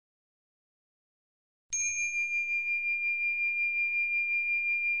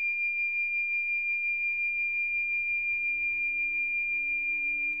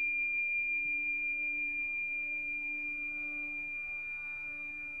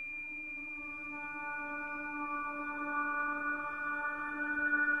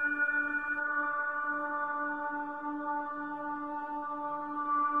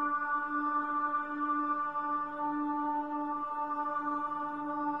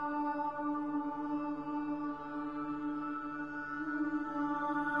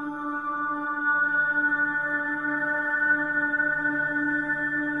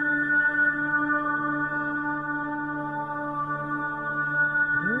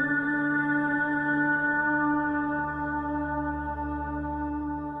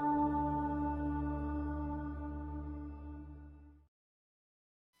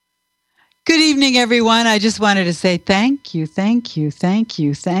evening, everyone. I just wanted to say thank you, thank you, thank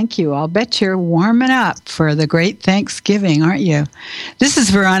you, thank you. I'll bet you're warming up for the great Thanksgiving, aren't you? This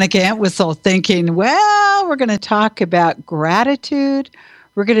is Veronica Entwistle thinking, well, we're going to talk about gratitude.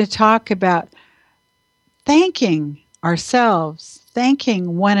 We're going to talk about thanking ourselves,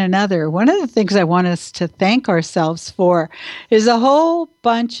 thanking one another. One of the things I want us to thank ourselves for is a whole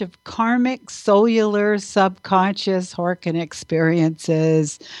bunch of karmic, cellular, subconscious Horkin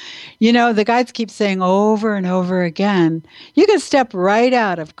experiences. You know, the guides keep saying over and over again, you can step right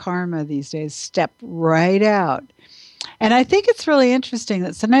out of karma these days, step right out. And I think it's really interesting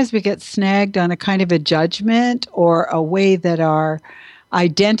that sometimes we get snagged on a kind of a judgment or a way that our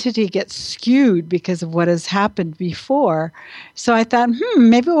identity gets skewed because of what has happened before. So I thought,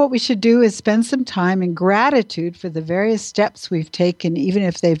 maybe what we should do is spend some time in gratitude for the various steps we've taken, even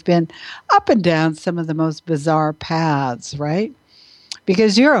if they've been up and down some of the most bizarre paths, right?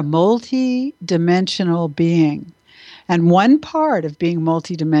 Because you're a multi-dimensional being. And one part of being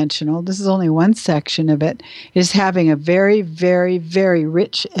multidimensional, this is only one section of it, is having a very, very, very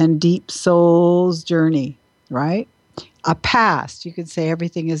rich and deep soul's journey, right? A past. You could say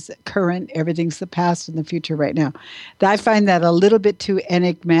everything is current, everything's the past and the future right now. I find that a little bit too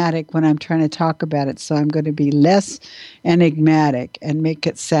enigmatic when I'm trying to talk about it, so I'm going to be less enigmatic and make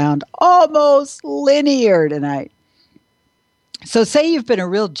it sound almost linear tonight. So say you've been a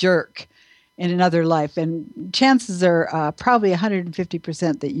real jerk in another life, and chances are probably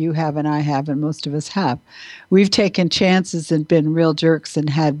 150% that you have and I have and most of us have. We've taken chances and been real jerks and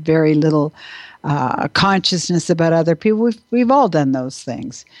had very little consciousness about other people. We've all done those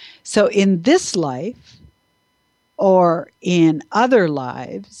things. So in this life or in other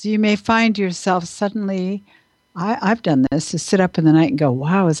lives, you may find yourself suddenly, I've done this, to sit up in the night and go,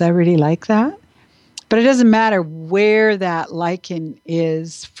 wow, is I really like that? But it doesn't matter where that liking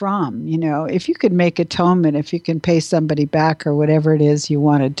is from. You know, if you could make atonement, if you can pay somebody back or whatever it is you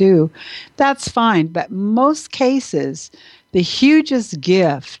want to do, that's fine. But most cases, the hugest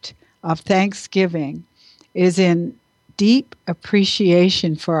gift of Thanksgiving is in deep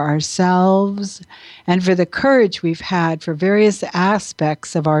appreciation for ourselves and for the courage we've had for various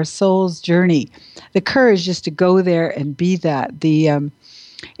aspects of our soul's journey. The courage just to go there and be that, the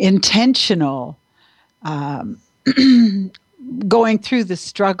intentional going through the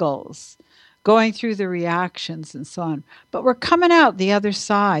struggles, going through the reactions and so on. But we're coming out the other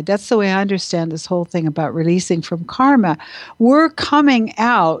side. That's the way I understand this whole thing about releasing from karma. We're coming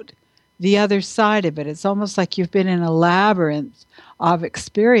out the other side of it. It's almost like you've been in a labyrinth of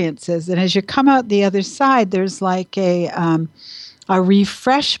experiences. And as you come out the other side, there's like a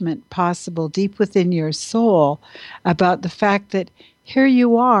refreshment possible deep within your soul about the fact that here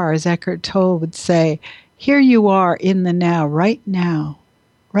you are, as Eckhart Tolle would say, here you are in the now, right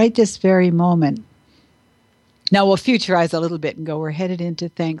this very moment. Now we'll futurize a little bit and go, we're headed into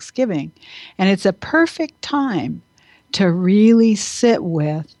Thanksgiving. And it's a perfect time to really sit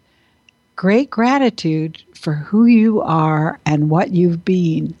with great gratitude for who you are and what you've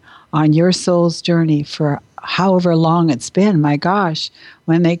been on your soul's journey for however long it's been. My gosh,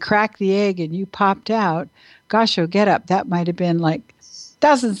 when they cracked the egg and you popped out, gosh, oh, get up. That might have been like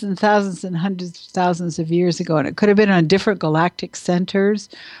thousands and thousands and hundreds of thousands of years ago, and it could have been on different galactic centers.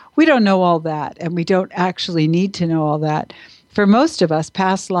 We don't know all that, and we don't actually need to know all that. For most of us,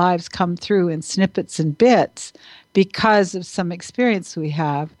 past lives come through in snippets and bits because of some experience we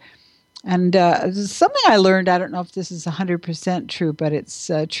have. And something I learned, I don't know if this is 100% true, but it's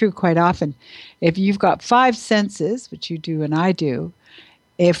true quite often. If you've got 5 senses, which you do and I do,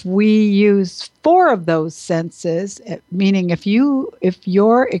 if we use 4 of those senses, meaning if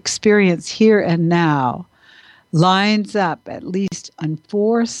your experience here and now lines up at least on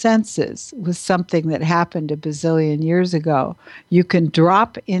 4 senses with something that happened a bazillion years ago, you can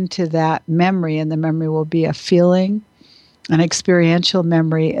drop into that memory, and the memory will be a feeling, an experiential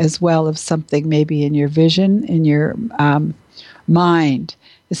memory, as well as something maybe in your vision, in your mind.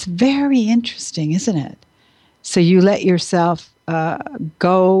 It's very interesting, isn't it? So you let yourself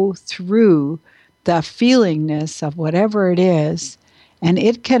go through the feelingness of whatever it is, and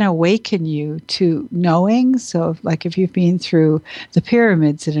it can awaken you to knowing. So like if you've been through the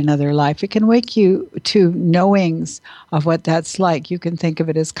pyramids in another life, it can wake you to knowings of what that's like. You can think of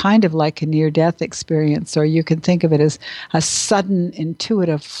it as kind of like a near-death experience, or you can think of it as a sudden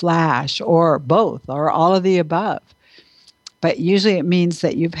intuitive flash, or both, or all of the above. But usually it means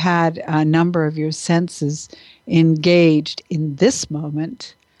that you've had a number of your senses engaged in this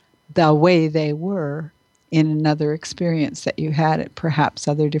moment the way they were in another experience that you had at perhaps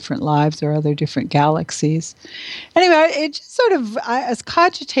other different lives or other different galaxies. Anyway, it just sort of, I was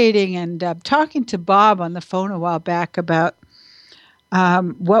cogitating and talking to Bob on the phone a while back about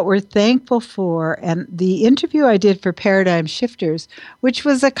what we're thankful for. And the interview I did for Paradigm Shifters, which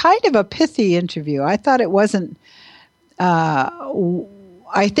was a kind of a pithy interview. I thought it wasn't,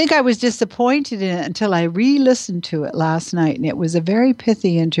 I think I was disappointed in it until I re-listened to it last night. And it was a very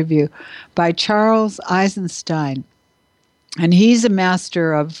pithy interview by Charles Eisenstein. And he's a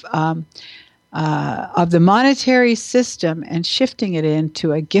master of the monetary system and shifting it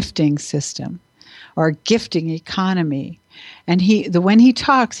into a gifting system or gifting economy. And when he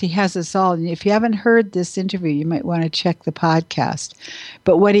talks, he has us all. And if you haven't heard this interview, you might want to check the podcast.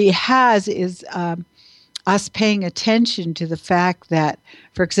 But what he has is us paying attention to the fact that,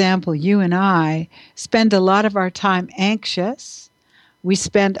 for example, you and I spend a lot of our time anxious. We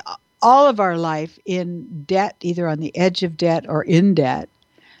spend all of our life in debt, either on the edge of debt or in debt,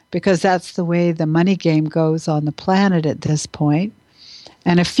 because that's the way the money game goes on the planet at this point.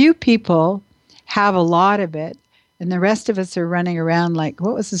 And a few people have a lot of it, and the rest of us are running around like,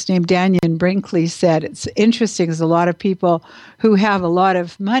 what was his name? Daniel Brinkley said, it's interesting, there's a lot of people who have a lot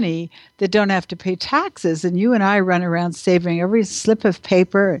of money that don't have to pay taxes, and you and I run around saving every slip of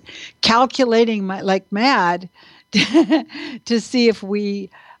paper, calculating like mad to see if we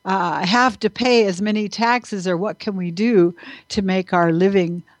have to pay as many taxes or what can we do to make our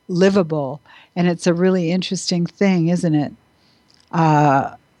living livable. And it's a really interesting thing, isn't it?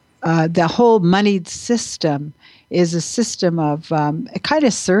 The whole moneyed system is a system of a kind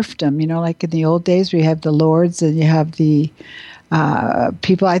of serfdom, like in the old days where you have the lords and you have the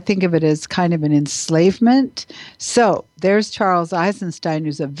people. I think of it as kind of an enslavement. So there's Charles Eisenstein,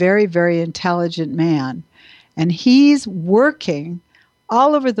 who's a very, very intelligent man, and he's working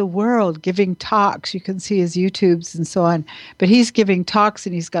all over the world giving talks. You can see his YouTubes and so on, but he's giving talks,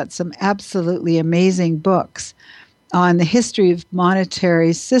 and he's got some absolutely amazing books on the history of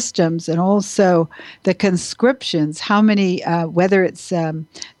monetary systems and also the conscriptions, how many, whether it's the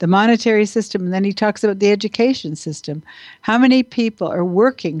monetary system, and then he talks about the education system, how many people are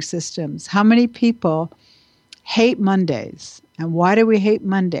working systems, how many people hate Mondays, and why do we hate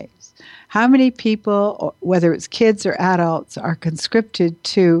Mondays? How many people, whether it's kids or adults, are conscripted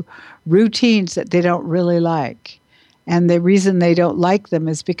to routines that they don't really like? And the reason they don't like them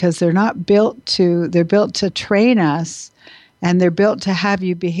is because they're built to train us, and they're built to have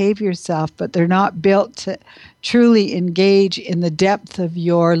you behave yourself, but they're not built to truly engage in the depth of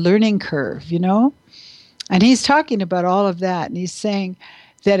your learning curve, And he's talking about all of that, and he's saying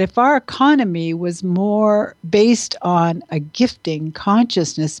that if our economy was more based on a gifting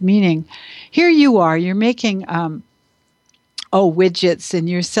consciousness, meaning here you are, you're making widgets and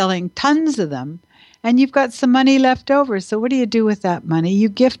you're selling tons of them, and you've got some money left over. So what do you do with that money? You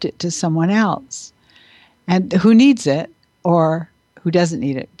gift it to someone else, and who needs it or who doesn't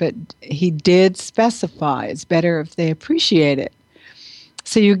need it. But he did specify it's better if they appreciate it.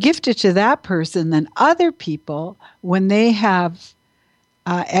 So you gift it to that person. Then other people, when they have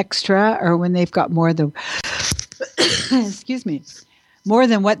extra, or when they've got more than more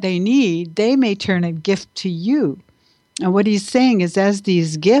than what they need, they may turn a gift to you. And what he's saying is, as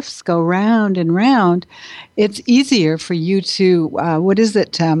these gifts go round and round, it's easier for you to,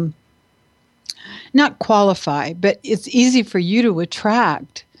 not qualify, but it's easy for you to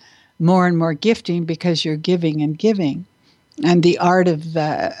attract more and more gifting because you're giving and giving. And the art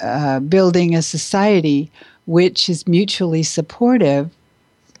of building a society which is mutually supportive,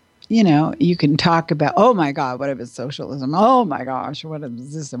 you can talk about, oh my God, what if it's socialism? Oh my gosh, what if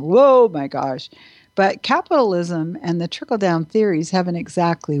it's this? Whoa, my gosh. But capitalism and the trickle-down theories haven't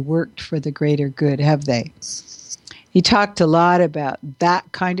exactly worked for the greater good, have they? He talked a lot about that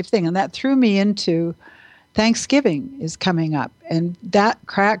kind of thing, and that threw me into Thanksgiving is coming up, and that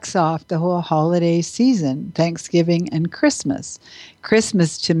cracks off the whole holiday season, Thanksgiving and Christmas.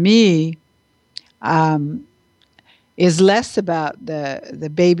 Christmas, to me, is less about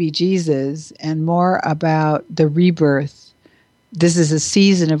the baby Jesus and more about the rebirth. This is a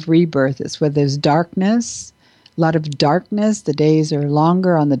season of rebirth. It's where there's darkness, a lot of darkness. The days are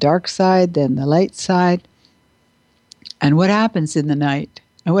longer on the dark side than the light side. And what happens in the night?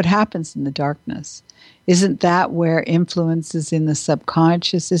 And what happens in the darkness? Isn't that where influence is in the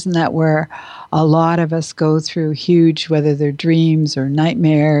subconscious? Isn't that where a lot of us go through huge, whether they're dreams or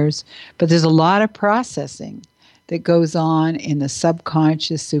nightmares? But there's a lot of processing that goes on in the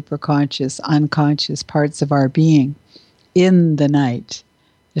subconscious, superconscious, unconscious parts of our being in the night.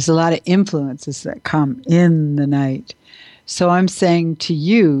 There's a lot of influences that come in the night. So I'm saying to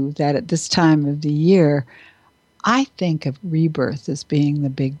you that at this time of the year, I think of rebirth as being the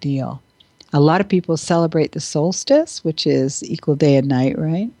big deal. A lot of people celebrate the solstice, which is equal day and night,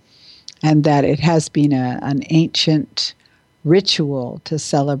 right? And that it has been an ancient ritual to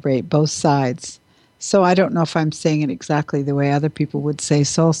celebrate both sides. So I don't know if I'm saying it exactly the way other people would say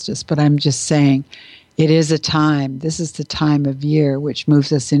solstice, but I'm just saying it is a time. This is the time of year which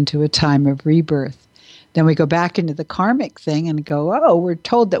moves us into a time of rebirth. Then we go back into the karmic thing and go, oh, we're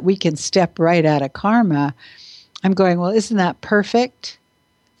told that we can step right out of karma. I'm going, well, isn't that perfect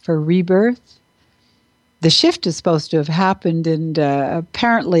for rebirth? The shift is supposed to have happened, and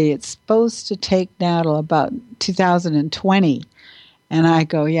apparently it's supposed to take now till about 2020. And I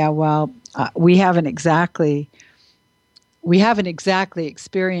go, yeah, well, we haven't exactly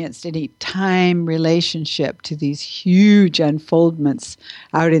experienced any time relationship to these huge unfoldments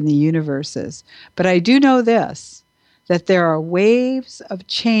out in the universes. But I do know this, that there are waves of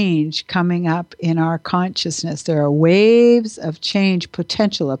change coming up in our consciousness. There are waves of change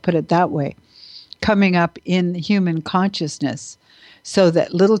potential, I'll put it that way, coming up in human consciousness, so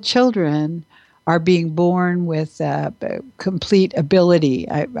that little children are being born with complete ability.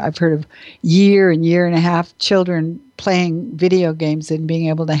 I've heard of year and a half children playing video games and being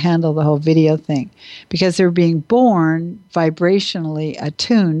able to handle the whole video thing because they're being born vibrationally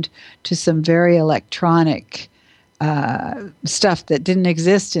attuned to some very electronic stuff that didn't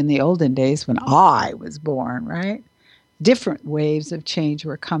exist in the olden days when I was born, right? Different waves of change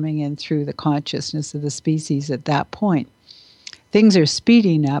were coming in through the consciousness of the species at that point. Things are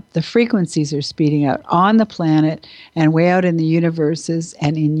speeding up. The frequencies are speeding up on the planet and way out in the universes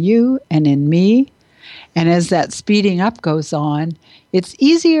and in you and in me. And as that speeding up goes on, it's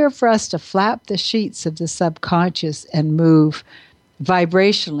easier for us to flap the sheets of the subconscious and move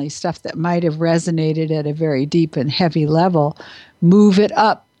vibrationally, stuff that might have resonated at a very deep and heavy level, move it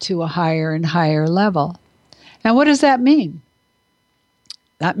up to a higher and higher level. Now, what does that mean?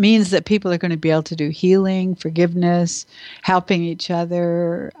 That means that people are going to be able to do healing, forgiveness, helping each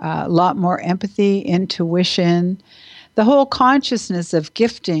other, a lot more empathy, intuition. The whole consciousness of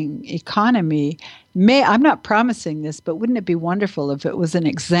gifting economy I'm not promising this, but wouldn't it be wonderful if it was an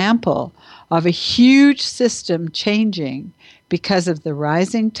example of a huge system changing because of the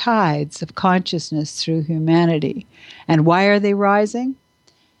rising tides of consciousness through humanity? And why are they rising?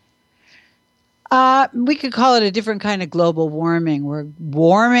 We could call it a different kind of global warming. We're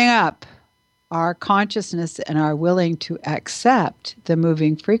warming up our consciousness and are willing to accept the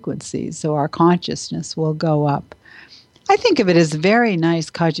moving frequencies, so our consciousness will go up. I think of it as very nice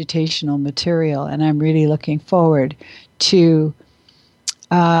cogitational material, and I'm really looking forward to,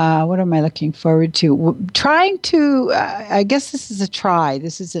 what am I looking forward to? Trying to, I guess this is a try.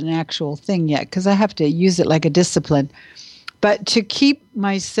 This is an actual thing yet, because I have to use it like a discipline. But to keep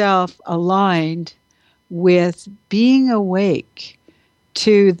myself aligned with being awake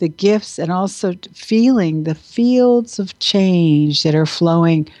to the gifts and also feeling the fields of change that are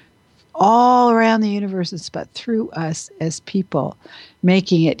flowing all around the universe, but through us as people,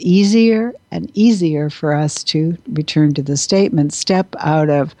 making it easier and easier for us to return to the statement, step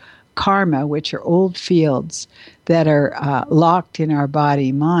out of karma, which are old fields that are locked in our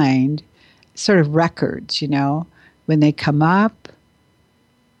body mind, sort of records, when they come up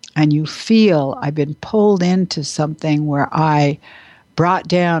and you feel I've been pulled into something where I brought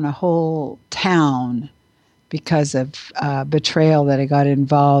down a whole town because of betrayal that I got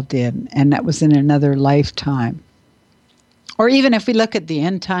involved in, and that was in another lifetime. Or even if we look at the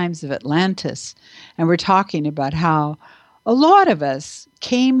end times of Atlantis, and we're talking about how a lot of us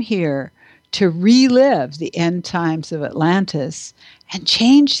came here to relive the end times of Atlantis and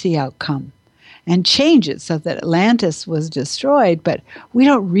change the outcome and change it so that Atlantis was destroyed, but we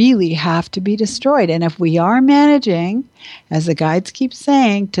don't really have to be destroyed. And if we are managing, as the guides keep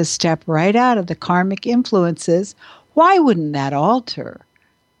saying, to step right out of the karmic influences, why wouldn't that alter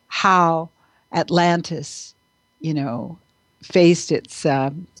how Atlantis, faced its,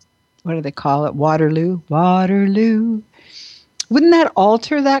 what do they call it, Waterloo? Wouldn't that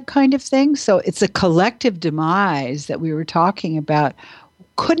alter that kind of thing? So it's a collective demise that we were talking about.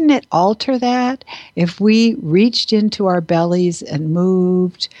 Couldn't it alter that if we reached into our bellies and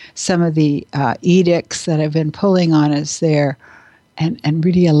moved some of the edicts that have been pulling on us there and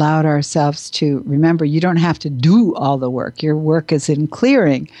really allowed ourselves to remember you don't have to do all the work. Your work is in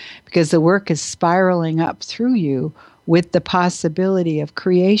clearing because the work is spiraling up through you with the possibility of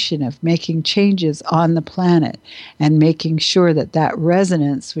creation, of making changes on the planet and making sure that that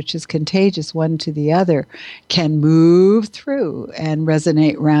resonance, which is contagious one to the other, can move through and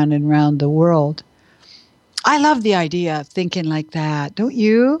resonate round and round the world. I love the idea of thinking like that, don't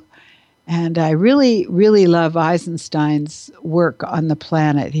you? And I really, really love Eisenstein's work on the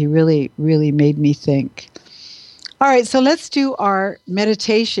planet. He really, really made me think. All right, so let's do our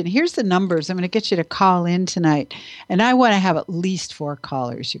meditation. Here's the numbers. I'm going to get you to call in tonight. And I want to have at least 4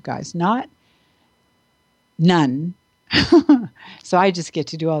 callers, you guys, not none. So I just get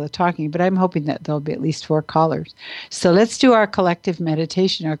to do all the talking, but I'm hoping that there'll be at least 4 callers. So let's do our collective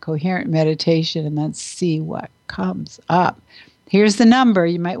meditation, our coherent meditation, and let's see what comes up. Here's the number.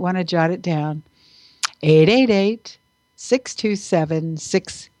 You might want to jot it down.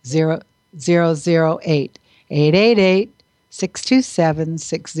 888-627-6008.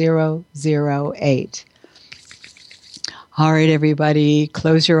 888-627-6008. All right, everybody,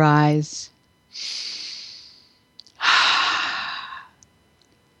 close your eyes.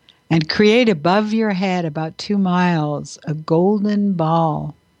 And create above your head, about 2 miles, a golden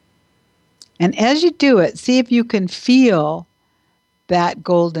ball. And as you do it, see if you can feel that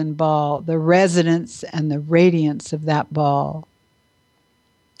golden ball, the resonance and the radiance of that ball.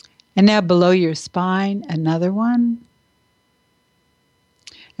 And now below your spine, another one.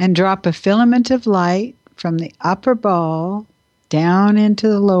 And drop a filament of light from the upper ball down into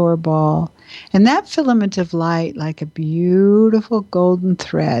the lower ball. And that filament of light, like a beautiful golden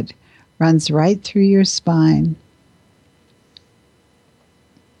thread, runs right through your spine.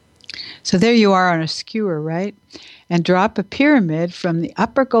 So there you are on a skewer, right? And drop a pyramid from the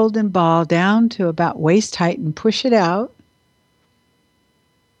upper golden ball down to about waist height and push it out.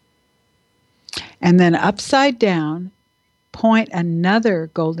 And then upside down, point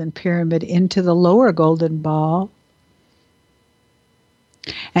another golden pyramid into the lower golden ball.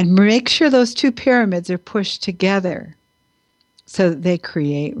 And make sure those 2 pyramids are pushed together so that they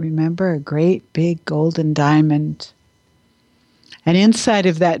create, remember, a great big golden diamond. And inside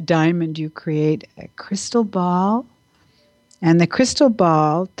of that diamond, you create a crystal ball. And the crystal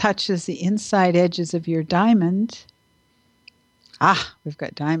ball touches the inside edges of your diamond. We've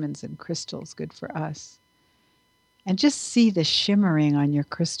got diamonds and crystals, good for us. And just see the shimmering on your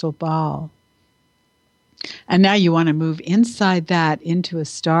crystal ball. And now you want to move inside that into a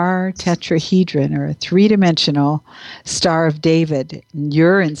star tetrahedron, or a 3-dimensional Star of David. And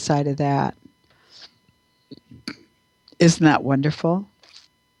you're inside of that. Isn't that wonderful?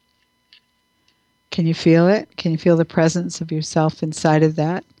 Can you feel it? Can you feel the presence of yourself inside of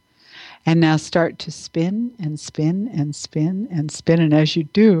that? And now start to spin and spin and spin and spin. And as you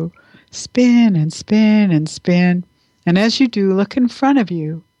do, spin and spin and spin. And as you do, look in front of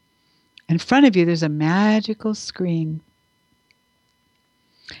you. In front of you, there's a magical screen.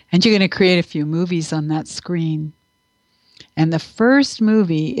 And you're going to create a few movies on that screen. And the first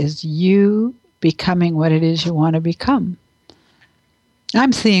movie is you becoming what it is you want to become.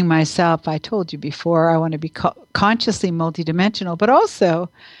 I'm seeing myself, I told you before, I want to be consciously multidimensional, but also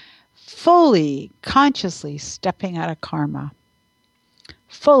fully, consciously stepping out of karma.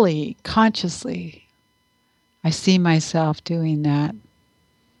 Fully, consciously, I see myself doing that.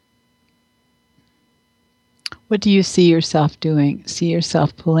 What do you see yourself doing? See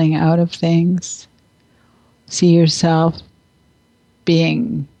yourself pulling out of things? See yourself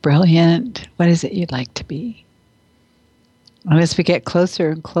being brilliant? What is it you'd like to be? And as we get closer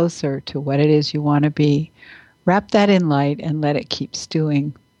and closer to what it is you want to be, wrap that in light and let it keep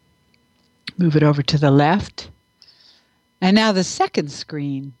stewing. Move it over to the left. And now the second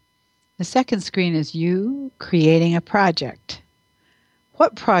screen. The second screen is you creating a project.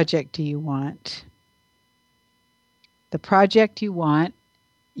 What project do you want? The project you want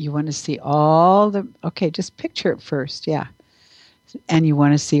to see all the, just picture it first, yeah. And you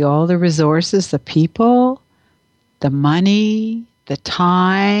want to see all the resources, the people, the money, the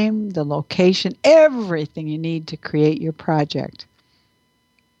time, the location, everything you need to create your project.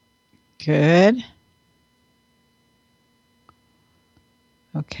 Good.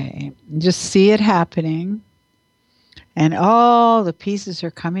 Okay, just see it happening. And all the pieces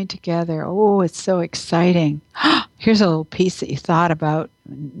are coming together. Oh, it's so exciting. Here's a little piece that you thought about,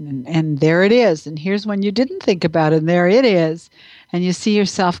 and there it is. And here's one you didn't think about, and there it is. And you see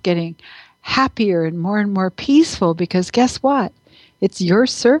yourself getting happier and more peaceful, because guess what? It's your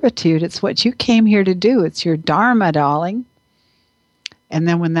servitude. It's what you came here to do. It's your dharma, darling. And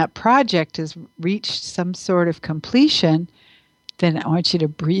then when that project has reached some sort of completion, then I want you to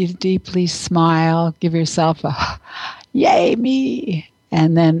breathe deeply, smile, give yourself a yay me,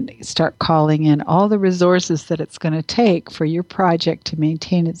 and then start calling in all the resources that it's going to take for your project to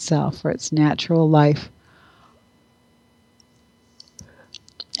maintain itself for its natural life.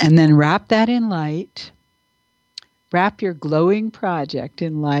 And then wrap that in light. Wrap your glowing project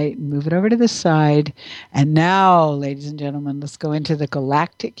in light and move it over to the side. And now, ladies and gentlemen, let's go into the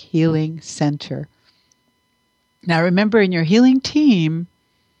Galactic Healing Center. Now, remember, in your healing team,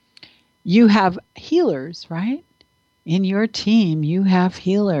 you have healers, right? In your team, you have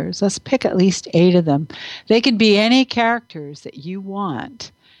healers. Let's pick at least 8 of them. They can be any characters that you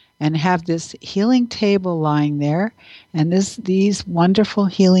want, and have this healing table lying there, and these wonderful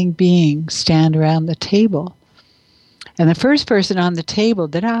healing beings stand around the table. And the first person on the table,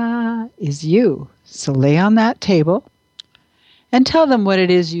 is you. So lay on that table and tell them what it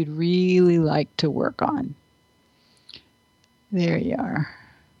is you'd really like to work on. There you are.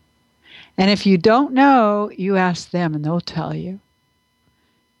 And if you don't know, you ask them and they'll tell you.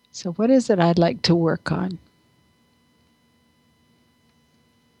 So what is it I'd like to work on?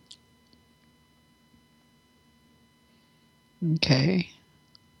 Okay.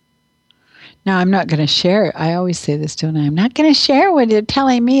 Now, I'm not going to share it. I always say this, don't I? I'm not going to share what you're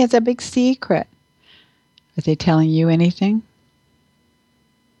telling me. It's a big secret. Are they telling you anything?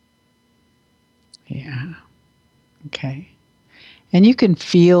 Yeah. Okay. And you can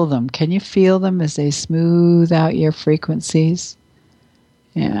feel them. Can you feel them as they smooth out your frequencies?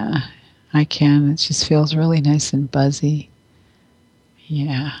 Yeah, I can. It just feels really nice and buzzy.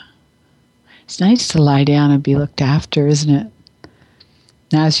 Yeah. It's nice to lie down and be looked after, isn't it?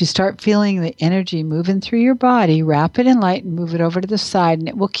 Now, as you start feeling the energy moving through your body, wrap it in light and move it over to the side, and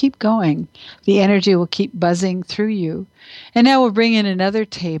it will keep going. The energy will keep buzzing through you. And now we'll bring in another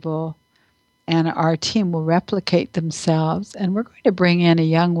table, and our team will replicate themselves. And we're going to bring in a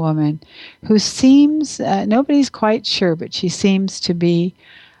young woman who seems, nobody's quite sure, but she seems to be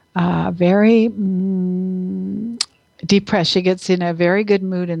very depressed. She gets in a very good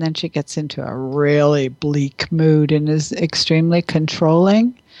mood, and then she gets into a really bleak mood and is extremely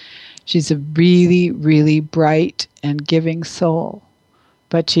controlling. She's a really, really bright and giving soul,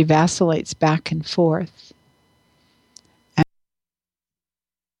 but she vacillates back and forth.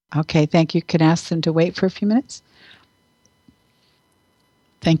 Okay, thank you. Can I ask them to wait for a few minutes?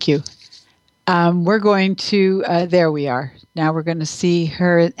 Thank you. We're going to, there we are. Now we're going to see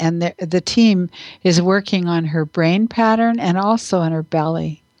her, and the team is working on her brain pattern and also on her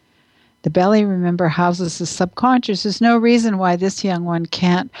belly. The belly, remember, houses the subconscious. There's no reason why this young one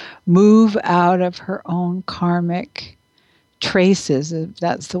can't move out of her own karmic traces, if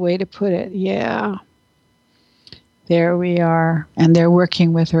that's the way to put it. Yeah. There we are. And they're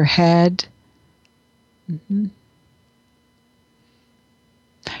working with her head. Mm-hmm.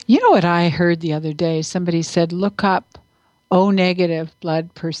 You know what I heard the other day? Somebody said, look up O negative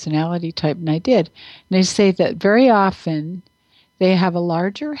blood personality type, and I did. And they say that very often they have a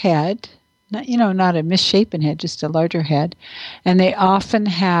larger head, not a misshapen head, just a larger head, and they often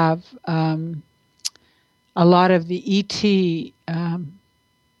have a lot of the ET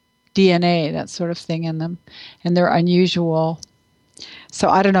DNA, that sort of thing in them, and they're unusual. So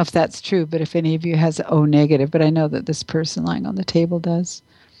I don't know if that's true, but if any of you has O negative, but I know that this person lying on the table does.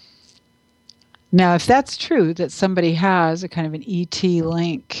 Now, if that's true, that somebody has a kind of an ET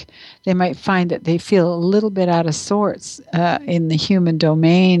link, they might find that they feel a little bit out of sorts in the human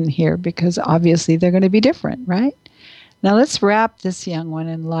domain here, because obviously they're going to be different, right? Now, let's wrap this young one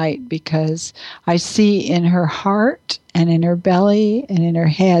in light, because I see in her heart and in her belly and in her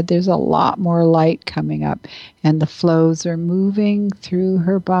head, there's a lot more light coming up, and the flows are moving through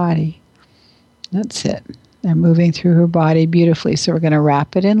her body. That's it. They're moving through her body beautifully. So we're going to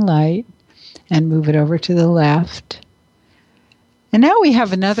wrap it in light and move it over to the left. And now we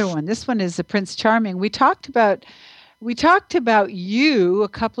have another one. This one is the Prince Charming. We talked about you a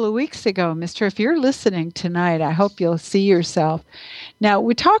couple of weeks ago, Mister. If you're listening tonight, I hope you'll see yourself. Now,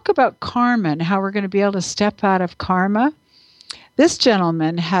 we talk about karma and how we're going to be able to step out of karma. This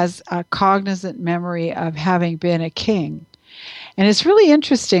gentleman has a cognizant memory of having been a king. And it's really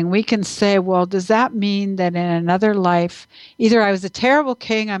interesting. We can say, well, does that mean that in another life, either I was a terrible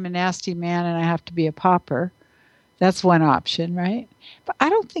king, I'm a nasty man, and I have to be a pauper? That's one option, right? But I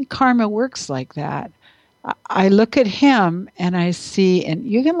don't think karma works like that. I look at him and I see, and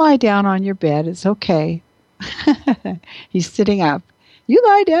you can lie down on your bed. It's okay. He's sitting up. You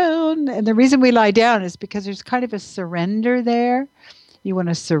lie down. And the reason we lie down is because there's kind of a surrender there. You want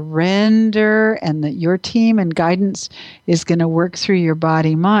to surrender, and that your team and guidance is going to work through your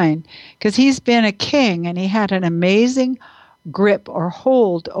body mind, because he's been a king and he had an amazing grip or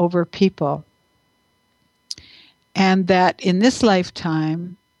hold over people. And that in this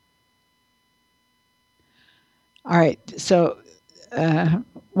lifetime, all right, so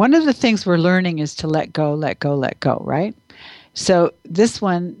one of the things we're learning is to let go, let go, let go, right? So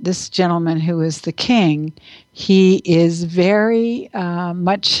this gentleman who is the king, he is very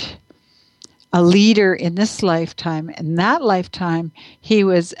much a leader in this lifetime. In that lifetime, he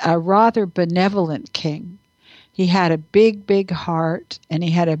was a rather benevolent king. He had a big, big heart and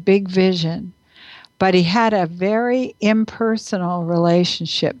he had a big vision, but he had a very impersonal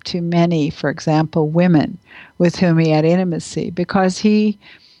relationship to many, for example, women with whom he had intimacy, because he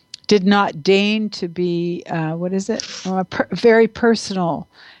did not deign to be, very personal.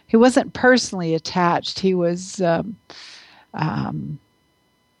 He wasn't personally attached. He was more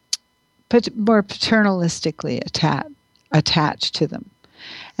paternalistically attached to them.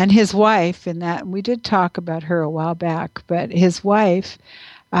 And his wife, in that, we did talk about her a while back, but his wife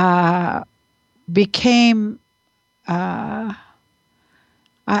became, I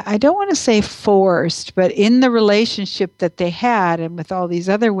don't want to say forced, but in the relationship that they had and with all these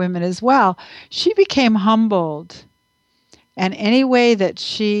other women as well, she became humbled. And any way that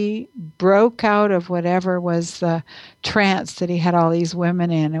she broke out of whatever was the trance that he had all these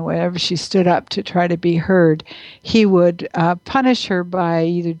women in, and whatever she stood up to try to be heard, he would punish her by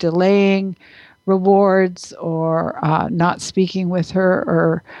either delaying rewards or not speaking with her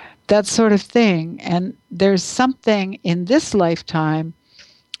or that sort of thing. And there's something in this lifetime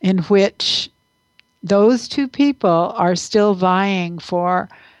in which those two people are still vying for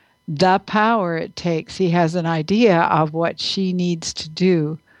the power it takes. He has an idea of what she needs to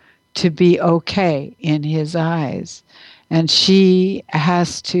do to be okay in his eyes. And she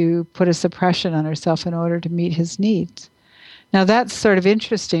has to put a suppression on herself in order to meet his needs. Now that's sort of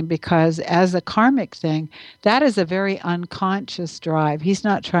interesting because as a karmic thing, that is a very unconscious drive. He's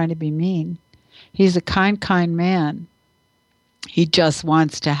not trying to be mean. He's a kind man. He just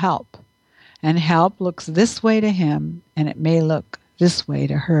wants to help. And help looks this way to him, and it may look this way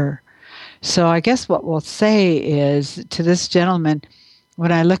to her. So I guess what we'll say is to this gentleman,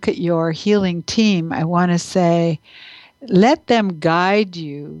 when I look at your healing team, I want to say, let them guide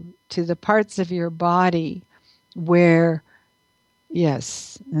you to the parts of your body where,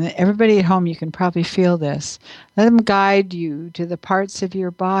 yes, everybody at home, you can probably feel this. Let them guide you to the parts of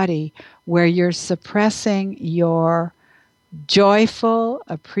your body where you're suppressing your joyful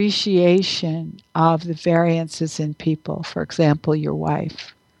appreciation of the variances in people. For example, your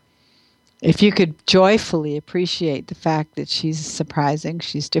wife. If you could joyfully appreciate the fact that she's surprising,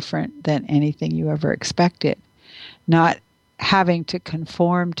 she's different than anything you ever expected, not having to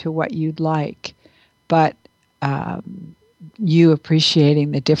conform to what you'd like, but you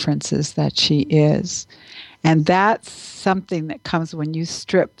appreciating the differences that she is. And that's something that comes when you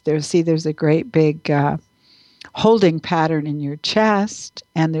strip. There's a great big holding pattern in your chest,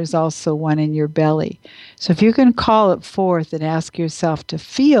 and there's also one in your belly. So if you can call it forth and ask yourself to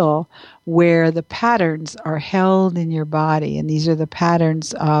feel where the patterns are held in your body, and these are the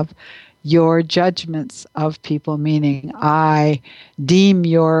patterns of your judgments of people, meaning I deem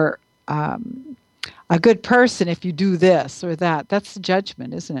you're a good person if you do this or that. That's the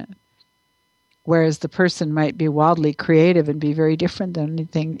judgment, isn't it? Whereas the person might be wildly creative and be very different than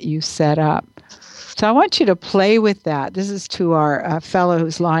anything that you set up. So I want you to play with that. This is to our fellow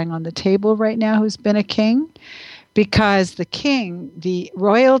who's lying on the table right now who's been a king. Because the king, the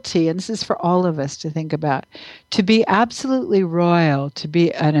royalty, and this is for all of us to think about, to be absolutely royal, to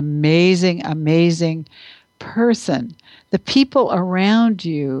be an amazing, amazing person, the people around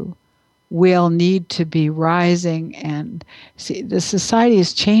you will need to be rising. And see, the society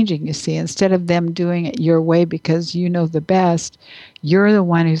is changing, you see. Instead of them doing it your way because you know the best, you're the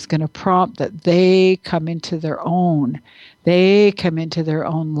one who's going to prompt that they come into their own. They come into their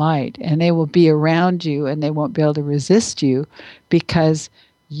own light, and they will be around you, and they won't be able to resist you because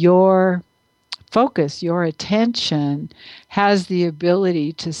your focus, your attention has the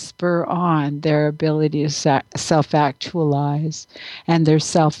ability to spur on their ability to self-actualize and their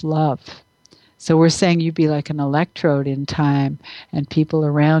self-love. So we're saying you be like an electrode in time, and people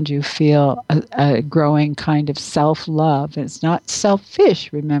around you feel a growing kind of self-love. And it's not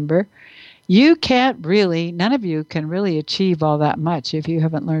selfish, remember. You can't really, none of you can really achieve all that much if you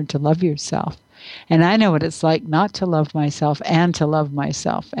haven't learned to love yourself. And I know what it's like not to love myself and to love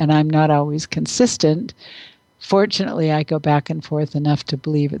myself. And I'm not always consistent. Fortunately, I go back and forth enough to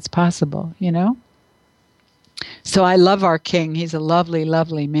believe it's possible, you know? So I love our king. He's a lovely,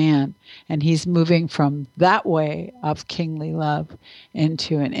 lovely man. And he's moving from that way of kingly love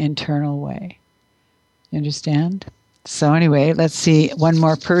into an internal way. You understand? So anyway, let's see one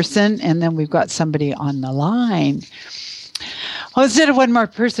more person, and then we've got somebody on the line. Well, instead of one more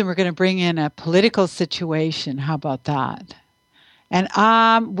person, we're going to bring in a political situation. How about that?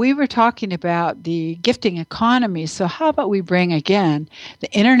 And we were talking about the gifting economy. So how about we bring again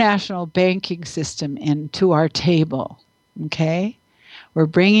the international banking system into our table? Okay, we're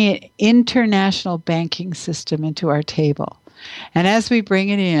bringing an international banking system into our table. And as we bring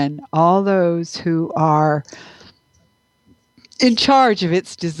it in, all those who are in charge of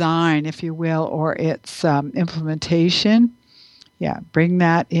its design, if you will, or its implementation, bring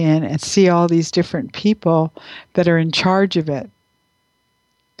that in and see all these different people that are in charge of it.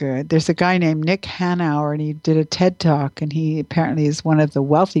 Good. There's a guy named Nick Hanauer, and he did a TED Talk, and he apparently is one of the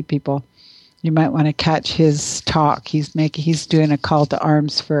wealthy people. You might want to catch his talk. He's doing a call to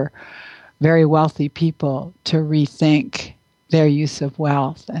arms for very wealthy people to rethink their use of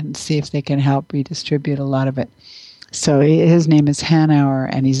wealth and see if they can help redistribute a lot of it. So his name is Hanauer,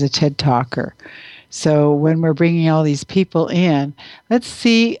 and he's a TED Talker. So when we're bringing all these people in, let's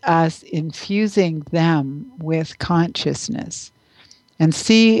see us infusing them with consciousness. And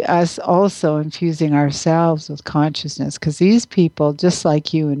see us also infusing ourselves with consciousness, because these people, just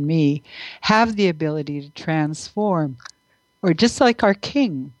like you and me, have the ability to transform, or just like our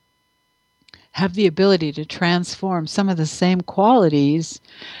king, have the ability to transform some of the same qualities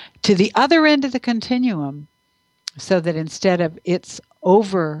to the other end of the continuum, so that instead of it's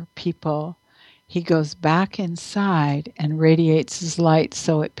over people, he goes back inside and radiates his light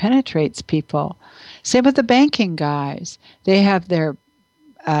so it penetrates people. Same with the banking guys. They have their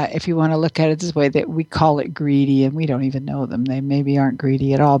if you want to look at it this way, that we call it greedy, and we don't even know them. They maybe aren't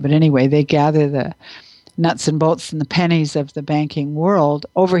greedy at all. But anyway, they gather the nuts and bolts and the pennies of the banking world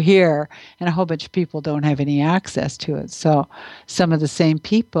over here, and a whole bunch of people don't have any access to it. So some of the same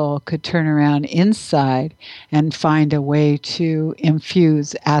people could turn around inside and find a way to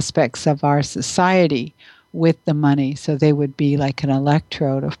infuse aspects of our society with the money, so they would be like an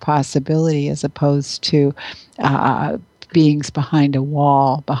electrode of possibility, as opposed to beings behind a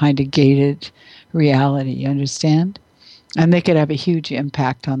wall, behind a gated reality. You understand? And they could have a huge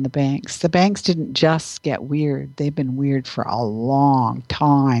impact on the banks. The banks didn't just get weird. They've been weird for a long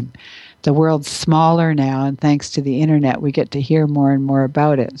time. The world's smaller now, and thanks to the internet, we get to hear more and more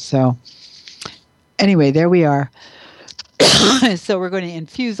about it. So anyway, there we are. So we're going to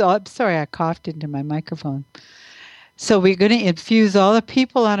infuse all... I'm sorry, I coughed into my microphone. So we're going to infuse all the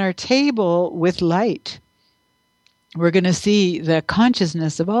people on our table with light. We're going to see the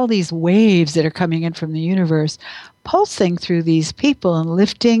consciousness of all these waves that are coming in from the universe, pulsing through these people and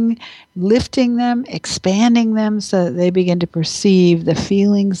lifting them, expanding them, so that they begin to perceive the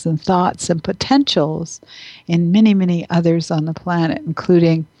feelings and thoughts and potentials in many, many others on the planet,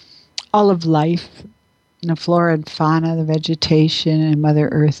 including all of life, the flora and fauna, the vegetation, and Mother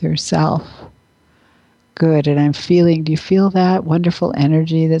Earth herself. Good. And do you feel that wonderful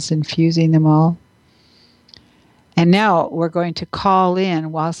energy that's infusing them all? And now we're going to call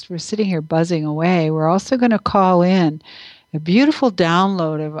in, whilst we're sitting here buzzing away, we're also going to call in a beautiful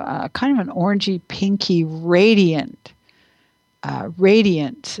download of a kind of an orangey, pinky, radiant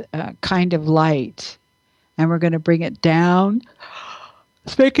kind of light. And we're going to bring it down.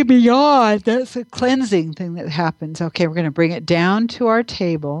 It's making me yawn. That's a cleansing thing that happens. Okay, we're going to bring it down to our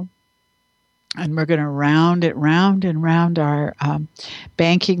table. And we're going to round it round and round our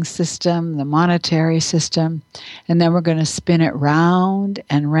banking system, the monetary system. And then we're going to spin it round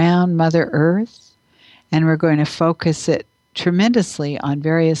and round Mother Earth. And we're going to focus it tremendously on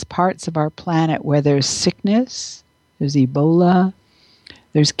various parts of our planet where there's sickness, there's Ebola,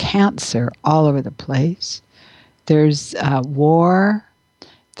 there's cancer all over the place. There's war.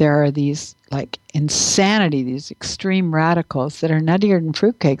 There are these like insanity, these extreme radicals that are nuttier than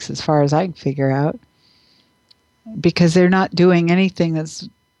fruitcakes as far as I can figure out, because they're not doing anything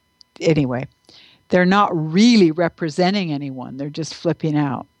anyway, they're not really representing anyone. They're just flipping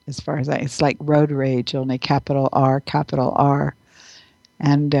out as far as it's like road rage, only capital R, capital R.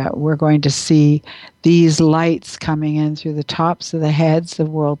 And we're going to see these lights coming in through the tops of the heads of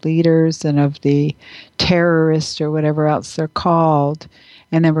world leaders and of the terrorists or whatever else they're called.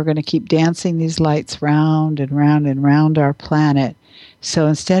 And then we're going to keep dancing these lights round and round and round our planet. So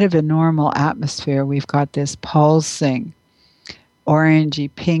instead of a normal atmosphere, we've got this pulsing, orangey,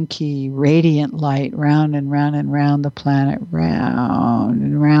 pinky, radiant light round and round and round the planet, round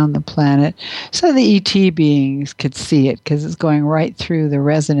and round the planet. So the ET beings could see it, because it's going right through the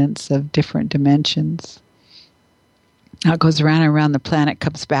resonance of different dimensions. Now it goes around and around the planet,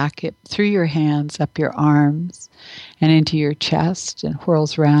 comes back through your hands, up your arms, and into your chest, and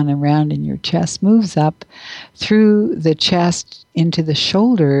whirls round and round in your chest, moves up through the chest into the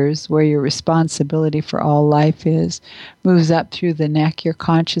shoulders, where your responsibility for all life is, moves up through the neck, your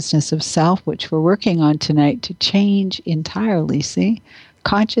consciousness of self, which we're working on tonight to change entirely, see?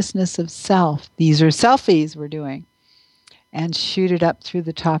 Consciousness of self. These are selfies we're doing. And shoot it up through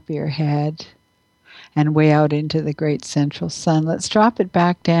the top of your head and way out into the great central sun. Let's drop it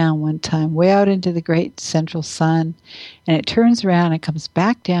back down one time, way out into the great central sun. And it turns around and comes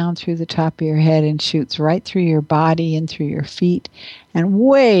back down through the top of your head and shoots right through your body and through your feet and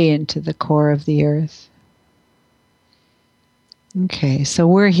way into the core of the earth. Okay, so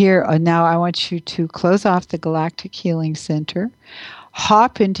we're here. Now I want you to close off the Galactic Healing Center,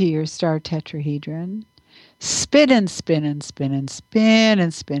 hop into your star tetrahedron, spin and spin and spin and spin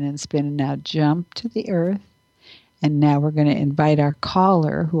and spin and spin, and now jump to the earth. And now we're going to invite our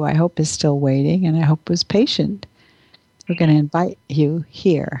caller, who I hope is still waiting and I hope was patient. We're going to invite you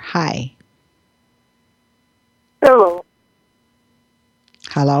here. Hi. Hello.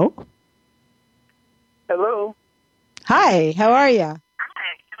 Hello. Hello. Hi, how are you?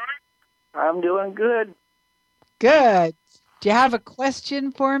 I'm doing good. Good. Do you have a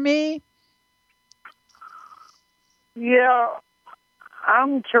question for me? Yeah,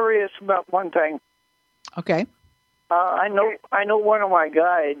 I'm curious about one thing. Okay. I know one of my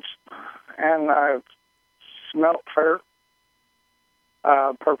guides, and I've smelt her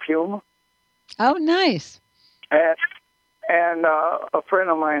perfume. Oh, nice. And a friend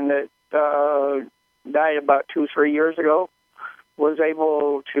of mine that died about 2-3 years ago was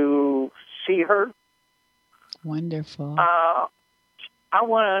able to see her. Wonderful. I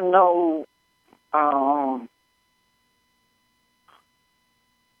want to know.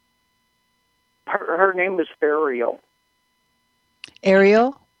 Her name is Ariel.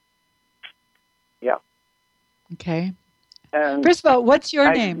 Ariel? Yeah. Okay. And first of all, what's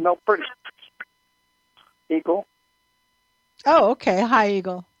your name? No, Eagle. Oh, okay. Hi,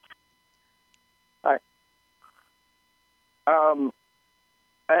 Eagle. Hi. And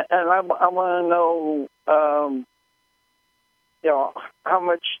I want to know, how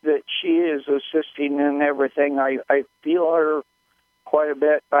much that she is assisting in everything. I feel her quite a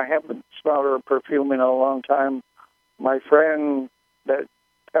bit. I haven't smelled her perfume in a long time. My friend that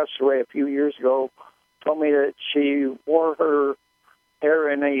passed away a few years ago told me that she wore her hair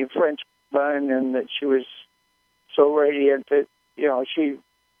in a French bun and that she was so radiant that,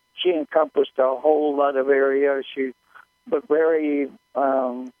 she encompassed a whole lot of area. She was very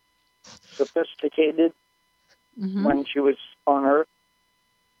sophisticated when she was on Earth.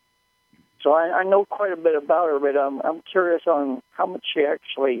 So I know quite a bit about her, but I'm curious on how much she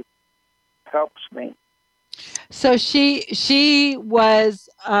actually helps me. So she was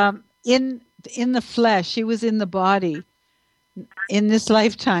in the flesh. She was in the body in this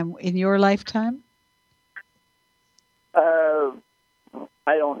lifetime. In your lifetime?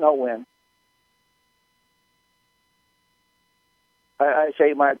 I don't know when. I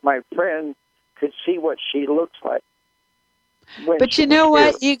say my friend could see what she looks like. But you know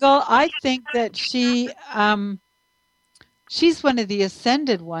what, Eagle? I think that she's one of the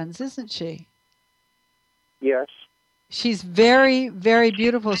ascended ones, isn't she? Yes. She's very, very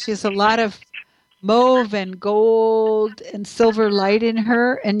beautiful. She has a lot of mauve and gold and silver light in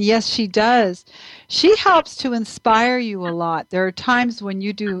her. And yes, she does. She helps to inspire you a lot. There are times when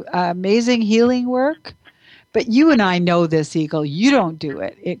you do amazing healing work, but you and I know this, Eagle. You don't do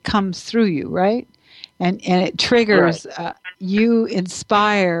it. It comes through you, right? And it triggers, right. You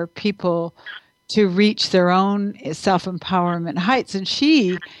inspire people to reach their own self-empowerment heights. And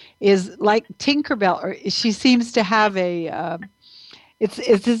she is like Tinkerbell, or she seems to have it's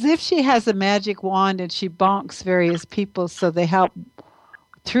as if she has a magic wand and she bonks various people so they help.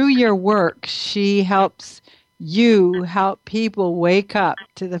 Through your work, she helps you help people wake up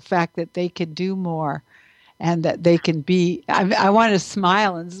to the fact that they can do more and that they can be. I want to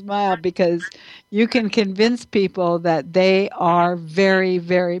smile because you can convince people that they are very,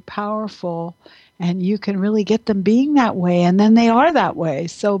 very powerful and you can really get them being that way, and then they are that way.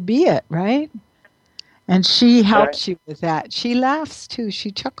 So be it, right? And she helps you with that. She laughs too.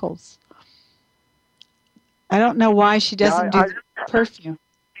 She chuckles. I don't know why she doesn't do perfume.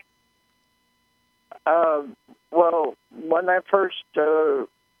 Well, when I first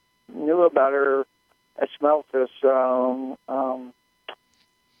knew about her, I smelled this. The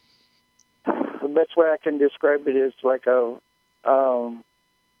best way I can describe it is like a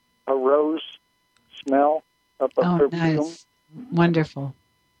rose smell of a perfume. Nice. Wonderful.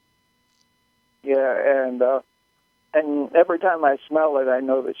 Yeah, and and every time I smell it, I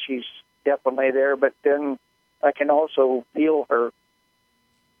know that she's definitely there. But then I can also feel her.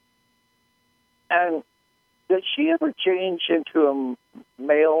 And does she ever change into a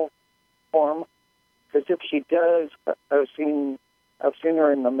male form? Because if she does, I've seen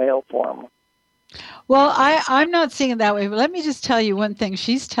her in the male form. Well, I'm not seeing it that way, but let me just tell you one thing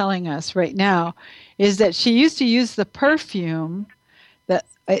she's telling us right now is that she used to use the perfume that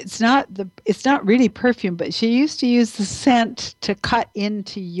it's not really perfume, but she used to use the scent to cut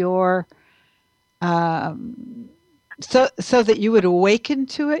into your so that you would awaken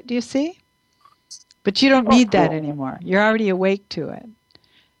to it, do you see? But you don't Oh, need that cool. anymore. You're already awake to it.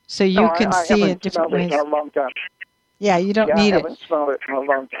 So No, you can I see in haven't different smelled it ways. in a long time. Yeah, you don't Yeah, I need it. haven't smelled it in a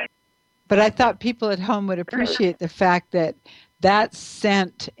long time. But I thought people at home would appreciate the fact that that's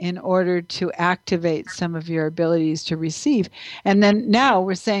sent in order to activate some of your abilities to receive. And then now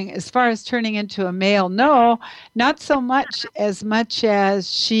we're saying, as far as turning into a male, no, not so much as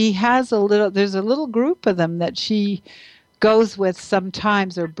she has there's a little group of them that she goes with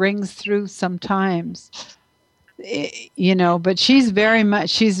sometimes or brings through sometimes. But she's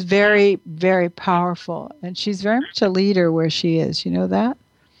very, very powerful. And she's very much a leader where she is. You know that?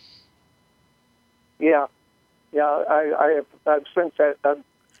 Yeah, yeah. I've sensed that.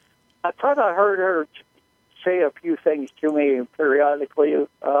 I thought I heard her say a few things to me periodically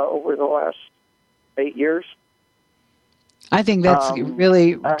over the last 8 years. I think that's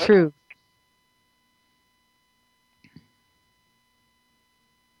really true.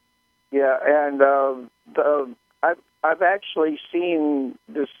 Yeah, and I've actually seen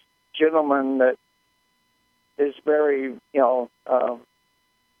this gentleman that is very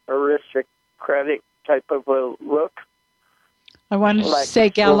aristocratic type of a look. I wanted to say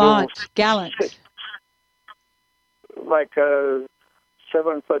gallant. Like 7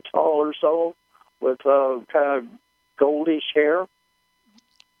 foot tall or so, with kind of goldish hair.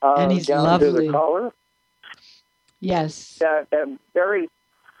 And he's down lovely. to the collar. Yes. Yeah, and very,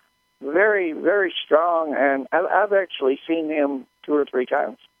 very, very strong. And I've actually seen him 2 or 3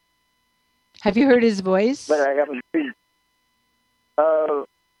 times. Have you heard his voice? But I haven't seen.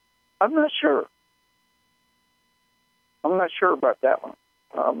 I'm not sure. I'm not sure about that one.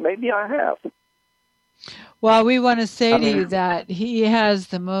 Maybe I have. Well, we want to say to you that he has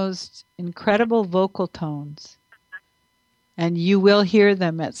the most incredible vocal tones, and you will hear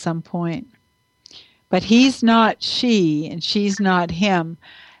them at some point. But he's not she, and she's not him,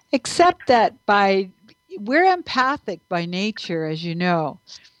 except that we're empathic by nature, as you know,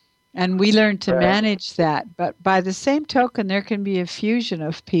 and we learn to manage that. But by the same token, there can be a fusion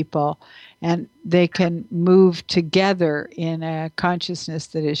of people, and they can move together in a consciousness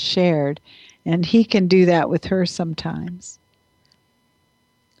that is shared. And he can do that with her sometimes.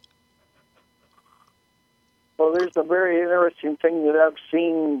 Well, there's a very interesting thing that I've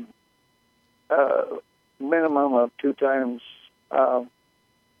seen minimum of 2 times. You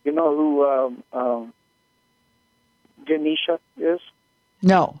know who Ganesha is?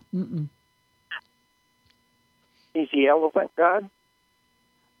 No. Mm-mm. He's the elephant god.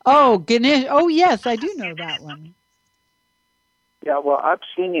 Oh, Ganesh. Oh, yes, I do know that one. Yeah, well, I've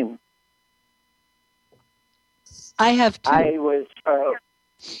seen him. I have too. I was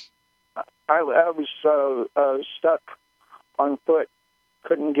stuck on foot,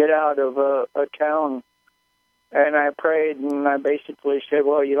 couldn't get out of a town, and I prayed, and I basically said,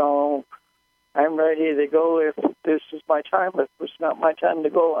 well, I'm ready to go if this is my time. If it's not my time to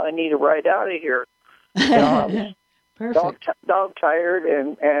go, I need to ride out of here. I was dog tired,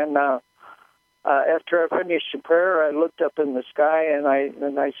 and after I finished the prayer, I looked up in the sky, and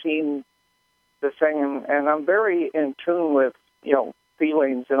I seen the thing, and I'm very in tune with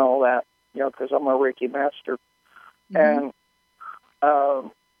feelings and all that, because I'm a Reiki master, and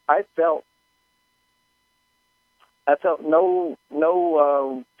I felt no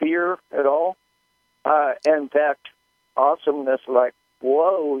fear at all. In fact, awesomeness, like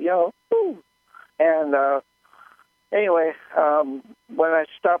whoa, and anyway, when I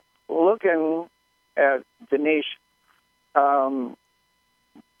stopped looking at Dinesh,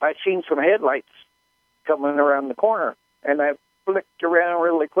 I seen some headlights coming around the corner, and I flicked around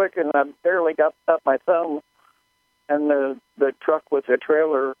really quick, and I barely got up my thumb, and the truck with the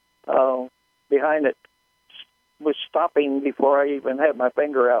trailer behind it was stopping before I even had my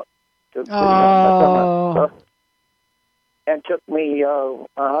finger out to put my thumb out. And took me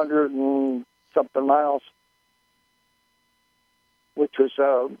 100 and something miles, which was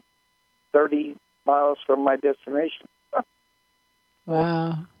 30 miles from my destination.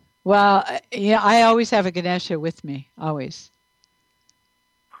 Wow. Well, yeah, I always have a Ganesha with me, always.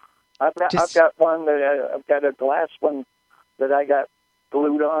 I've got one that I've got a glass one that I got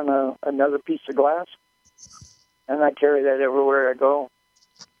glued on another piece of glass, and I carry that everywhere I go.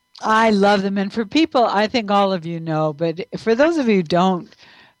 I love them. And for people, I think all of you know, but for those of you who don't,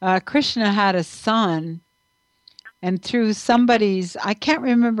 Krishna had a son, and through somebody's, I can't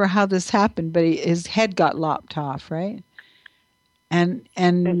remember how this happened, but his head got lopped off, right? And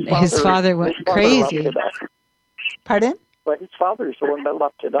his father went crazy. Pardon? But his father's the one that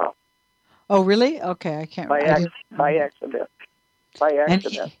lopped it off. Oh, really? Okay, I can't remember. By accident. By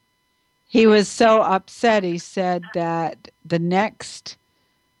accident. And he was so upset, he said that the next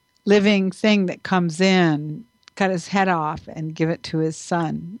living thing that comes in, cut his head off and give it to his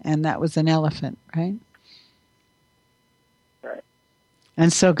son. And that was an elephant, right? Right.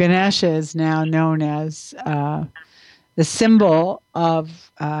 And so Ganesha is now known as the symbol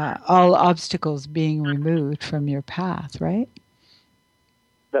of all obstacles being removed from your path, right?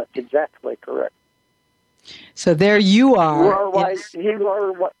 That's exactly correct. So there you are. You are wise. You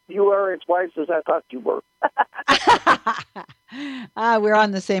are as wise as I thought you were. We're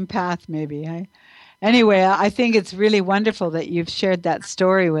on the same path, maybe. Anyway, I think it's really wonderful that you've shared that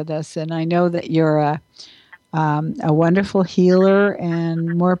story with us, and I know that you're a wonderful healer,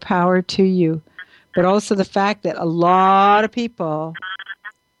 and more power to you. But also the fact that a lot of people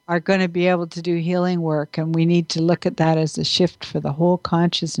are going to be able to do healing work, and we need to look at that as a shift for the whole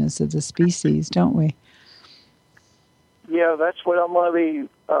consciousness of the species, don't we? Yeah, that's what I'm going to be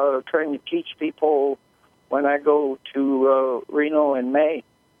trying to teach people when I go to Reno in May.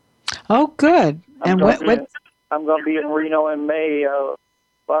 Oh, good. I'm going to be in Reno in May. I'm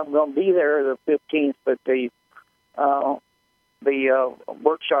going to be there the 15th, but the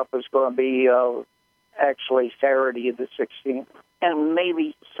workshop is going to be actually Saturday the 16th, and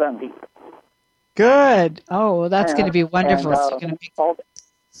maybe Sunday. Good. Oh, well, that's going to be wonderful. So you're going to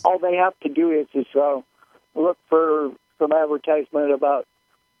all they have to do is look for some advertisement about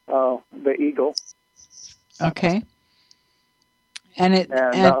the eagle. Okay.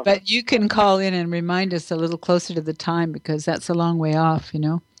 But you can call in and remind us a little closer to the time, because that's a long way off,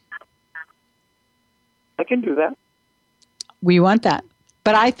 I can do that. We want that.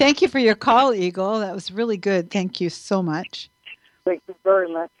 But I thank you for your call, Eagle. That was really good. Thank you so much. Thank you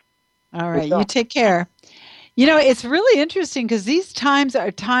very much. All right. You take care. It's really interesting because these times are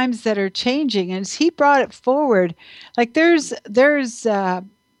times that are changing. And as he brought it forward, like there's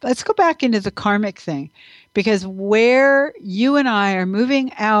let's go back into the karmic thing, because where you and I are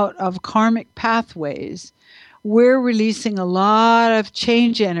moving out of karmic pathways, we're releasing a lot of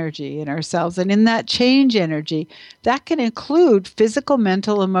change energy in ourselves. And in that change energy, that can include physical,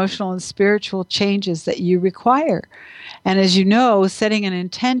 mental, emotional, and spiritual changes that you require. And as you know, setting an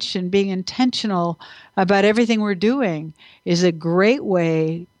intention, being intentional about everything we're doing is a great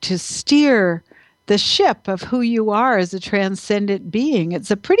way to steer the ship of who you are as a transcendent being.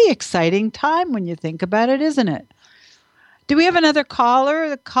 It's a pretty exciting time when you think about it, isn't it? Do we have another caller?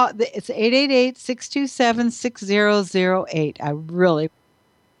 It's 888-627-6008.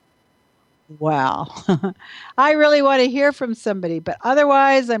 Wow. I really want to hear from somebody, but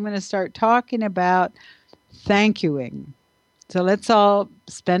otherwise I'm going to start talking about thank youing. So let's all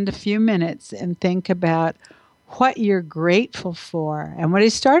spend a few minutes and think about what you're grateful for. And what I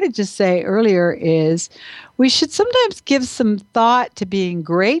started to say earlier is we should sometimes give some thought to being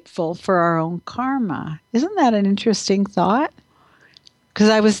grateful for our own karma. Isn't that an interesting thought? Because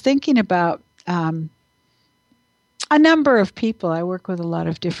I was thinking about a number of people. I work with a lot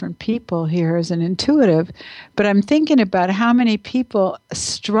of different people here as an intuitive, but I'm thinking about how many people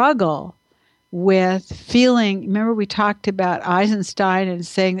struggle with feeling. Remember, we talked about Eisenstein and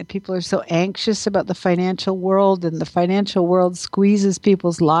saying that people are so anxious about the financial world, and the financial world squeezes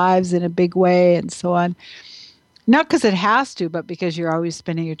people's lives in a big way and so on. Not because it has to, but because you're always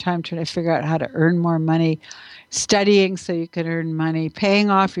spending your time trying to figure out how to earn more money, studying so you can earn money, paying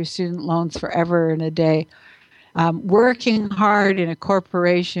off your student loans forever in a day, working hard in a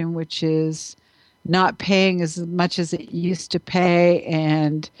corporation which is not paying as much as it used to pay,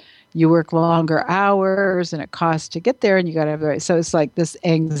 and you work longer hours and it costs to get there, and you got to have the right. So it's like this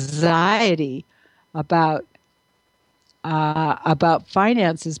anxiety about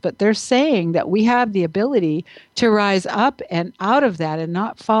finances, but they're saying that we have the ability to rise up and out of that and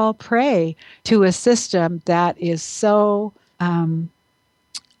not fall prey to a system that is so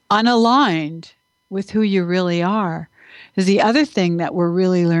unaligned with who you really are. Because the other thing that we're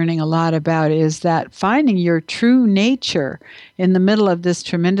really learning a lot about is that finding your true nature in the middle of this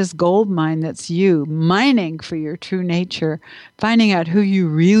tremendous gold mine that's you, mining for your true nature, finding out who you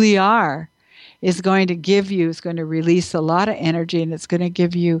really are, is going to give you, is going to release a lot of energy, and it's going to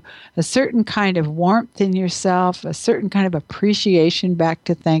give you a certain kind of warmth in yourself, a certain kind of appreciation back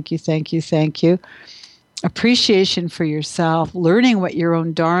to thank you, thank you, thank you. Appreciation for yourself, learning what your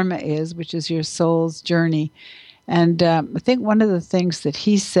own dharma is, which is your soul's journey. And I think one of the things that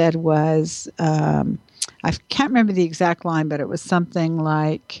he said was, I can't remember the exact line, but it was something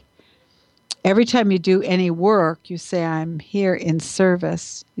like, every time you do any work, you say, I'm here in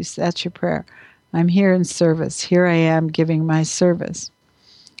service. That's your prayer. I'm here in service. Here I am giving my service.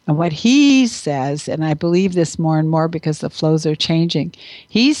 And what he says, and I believe this more and more because the flows are changing,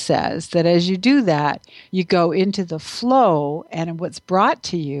 he says that as you do that, you go into the flow, and what's brought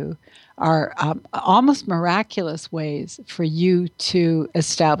to you are almost miraculous ways for you to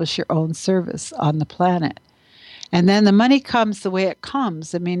establish your own service on the planet. And then the money comes the way it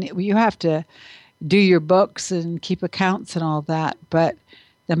comes. I mean, you have to do your books and keep accounts and all that, but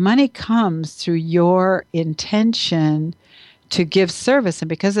the money comes through your intention to give service. And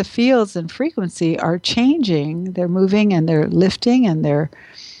because the fields and frequency are changing, they're moving and they're lifting and they're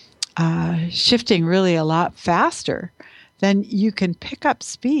shifting really a lot faster, then you can pick up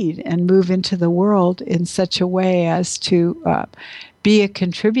speed and move into the world in such a way as to be a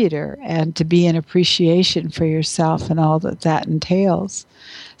contributor and to be an appreciation for yourself and all that that entails.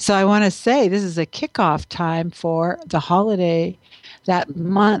 So I want to say this is a kickoff time for the holiday, that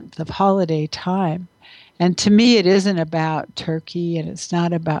month of holiday time. And to me, it isn't about turkey and it's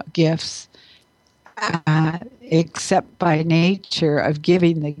not about gifts, except by nature of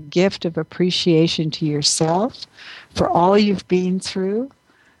giving the gift of appreciation to yourself for all you've been through,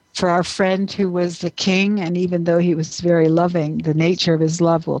 for our friend who was the king, and even though he was very loving, the nature of his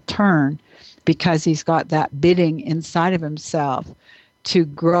love will turn because he's got that bidding inside of himself to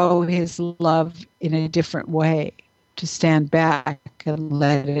grow his love in a different way, to stand back and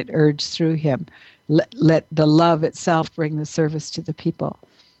let it urge through him. Let the love itself bring the service to the people.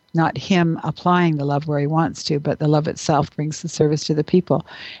 Not him applying the love where he wants to, but the love itself brings the service to the people.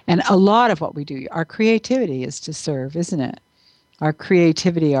 And a lot of what we do, our creativity is to serve, isn't it? Our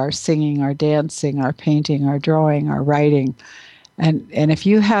creativity, our singing, our dancing, our painting, our drawing, our writing. And if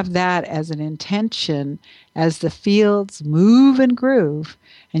you have that as an intention, as the fields move and groove,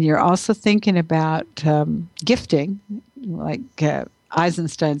 and you're also thinking about gifting, like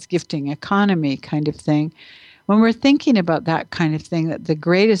Eisenstein's gifting economy kind of thing, when we're thinking about that kind of thing, that the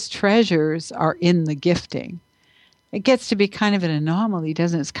greatest treasures are in the gifting, it gets to be kind of an anomaly,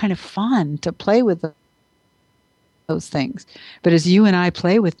 doesn't it? It's kind of fun to play with those things. But as you and I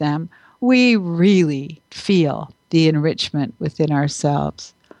play with them, we really feel the enrichment within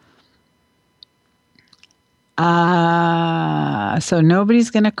ourselves. So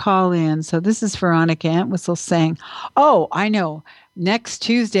nobody's going to call in. So this is Veronica Entwistle saying, oh, I know. Next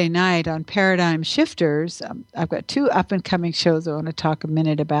Tuesday night on Paradigm Shifters, I've got 2 up-and-coming shows I want to talk a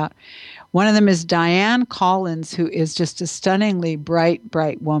minute about. One of them is Diane Collins, who is just a stunningly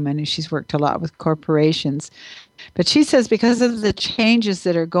bright woman, and she's worked a lot with corporations. But she says because of the changes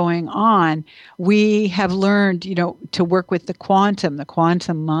that are going on, we have learned, to work with the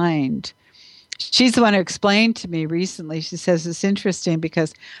quantum mind. She's the one who explained to me recently. She says it's interesting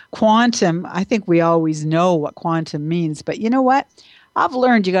because quantum, I think we always know what quantum means, but you know what? I've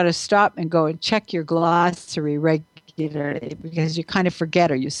learned you got to stop and go and check your glossary regularly because you kind of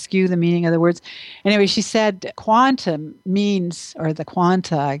forget or you skew the meaning of the words. Anyway, she said quantum means, or the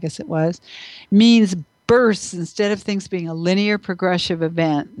quanta, I guess it was, means bursts instead of things being a linear progression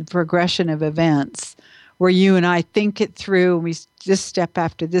of events where you and I think it through and we this step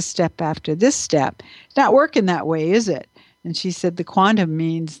after this step after this step. It's not working that way, is it? And she said the quantum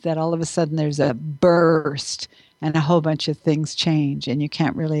means that all of a sudden there's a burst and a whole bunch of things change and you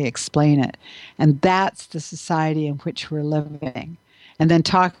can't really explain it. And that's the society in which we're living. And then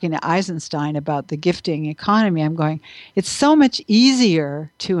talking to Eisenstein about the gifting economy, I'm going, it's so much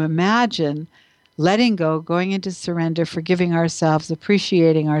easier to imagine letting go, going into surrender, forgiving ourselves,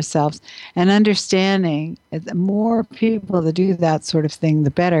 appreciating ourselves, and understanding. The more people that do that sort of thing,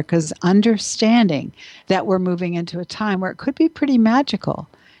 the better, because understanding that we're moving into a time where it could be pretty magical,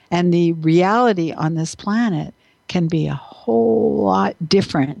 and the reality on this planet can be a whole lot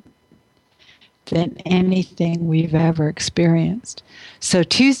different than anything we've ever experienced. So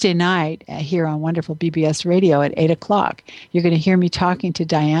Tuesday night here on wonderful BBS Radio at 8 o'clock, you're going to hear me talking to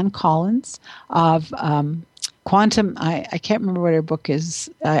Diane Collins of Quantum. I can't remember what her book is.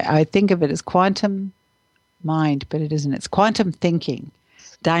 I think of it as Quantum Mind, but it isn't. It's Quantum Thinking.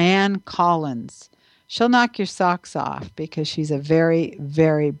 Diane Collins. she'll knock your socks off because she's a very,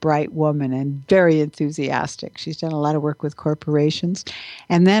 very bright woman and very enthusiastic. She's done a lot of work with corporations.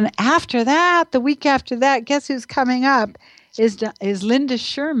 And then after that, the week after that, guess who's coming up is Linda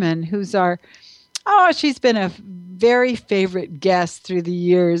Sherman, who's she's been a very favorite guest through the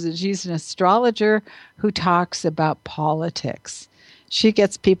years, and she's an astrologer who talks about politics. She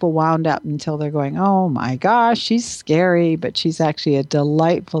gets people wound up until they're going, oh my gosh, she's scary, but she's actually a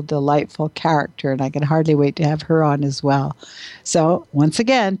delightful, delightful character, and I can hardly wait to have her on as well. So once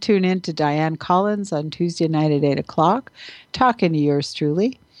again, tune in to Diane Collins on Tuesday night at 8 o'clock, talking to yours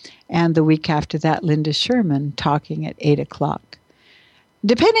truly, and the week after that, Linda Sherman talking at 8 o'clock.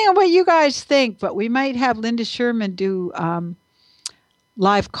 Depending on what you guys think, but we might have Linda Sherman do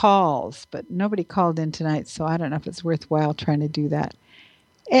live calls, but nobody called in tonight, so I don't know if it's worthwhile trying to do that.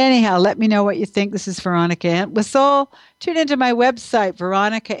 Anyhow, let me know what you think. This is Veronica Entwistle. Tune into my website,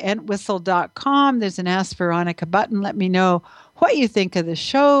 veronicaentwistle.com. There's an Ask Veronica button. Let me know what you think of the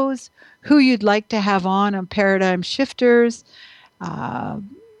shows, who you'd like to have on Paradigm Shifters.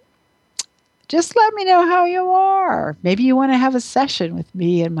 Just let me know how you are. Maybe you want to have a session with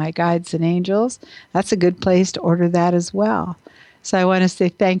me and my guides and angels. That's a good place to order that as well. So I want to say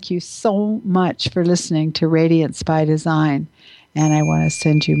thank you so much for listening to Radiance by Design. And I want to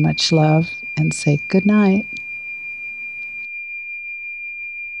send you much love and say good night.